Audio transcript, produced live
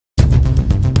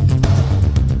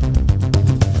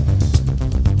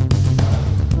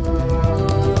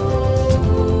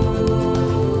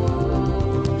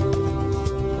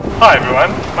Hi everyone,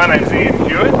 my name's Ian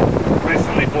Hewitt.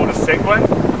 Recently bought a Segway.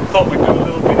 Thought we'd do a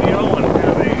little video on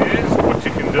how they use, what you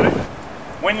can do.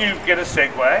 When you get a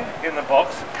Segway in the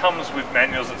box, it comes with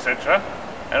manuals, etc.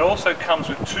 And it also comes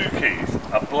with two keys,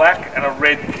 a black and a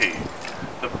red key.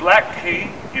 The black key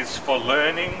is for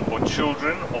learning or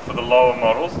children or for the lower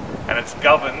models, and it's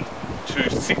governed to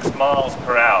 6 miles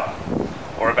per hour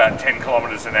or about 10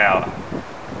 kilometers an hour.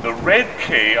 The red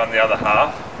key on the other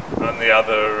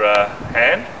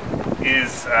hand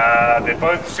is they're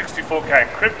both 64K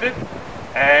encrypted,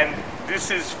 and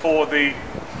this is for the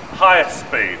highest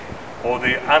speed or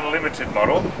the unlimited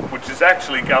model, which is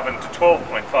actually governed to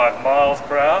 12.5 miles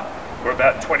per hour or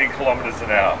about 20 kilometers an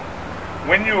hour.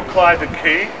 When you apply the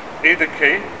key, either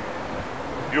key,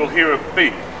 you'll hear a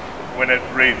beep when it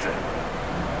reads it.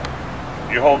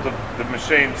 You hold the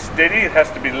machine steady, it has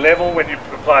to be level when you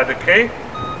apply the key,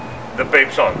 the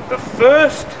beep's on. The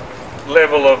first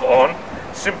level of on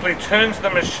simply turns the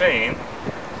machine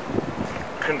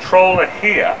controller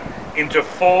here into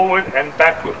forward and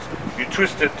backwards. You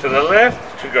twist it to the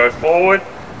left to go forward,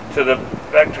 to the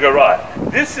back to go right.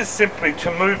 This is simply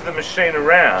to move the machine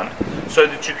around so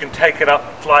that you can take it up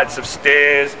flights of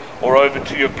stairs or over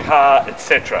to your car,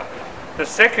 etc. The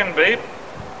second beep,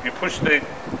 you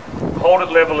hold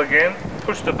it level again,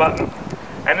 push the button,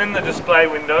 and in the display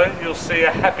window you'll see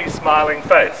a happy smiling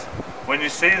face. When you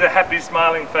see the happy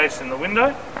smiling face in the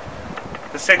window,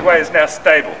 the Segway is now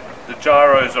stable. The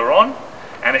gyros are on,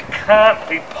 and it can't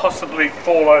possibly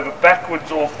fall over backwards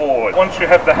or forward. Once you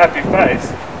have the happy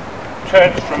face, it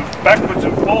turns from backwards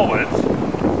and forwards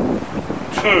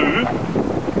to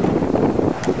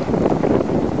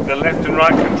the left and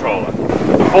right controller.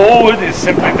 Forward is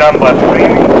simply done by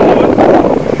leaning forward.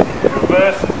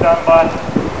 Reverse is done by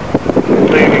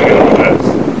leaning in reverse.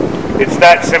 It's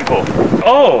that simple.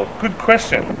 Oh, good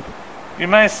question. You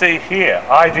may see here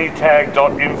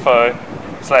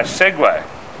idtag.info/Segway.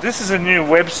 This is a new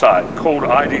website called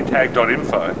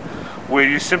idtag.info where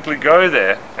you simply go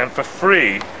there and for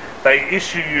free they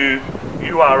issue you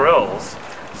URLs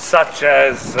such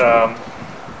as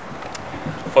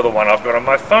for the one I've got on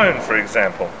my phone, for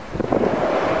example,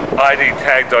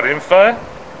 idtag.info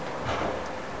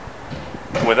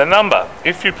with a number.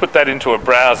 If you put that into a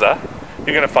browser,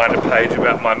 you're going to find a page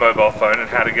about my mobile phone and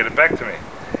how to get it back to me.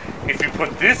 If you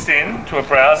put this into a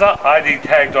browser,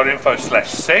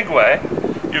 idtag.info/Segway,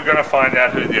 you're going to find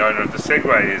out who the owner of the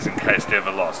Segway is in case they're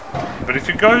ever lost. But if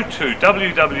you go to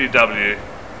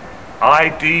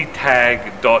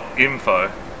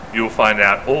www.idtag.info, you'll find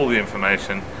out all the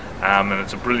information, and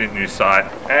it's a brilliant new site.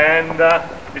 And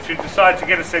if you decide to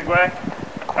get a Segway,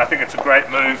 I think it's a great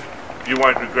move. You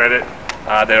won't regret it.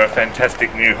 They're a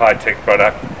fantastic new high-tech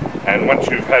product, and once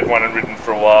you've had one and ridden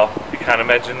for a while, you can't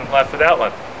imagine life without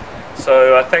one.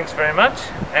 So thanks very much,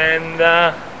 and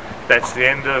that's the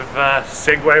end of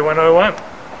Segway 101.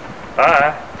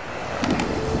 Bye.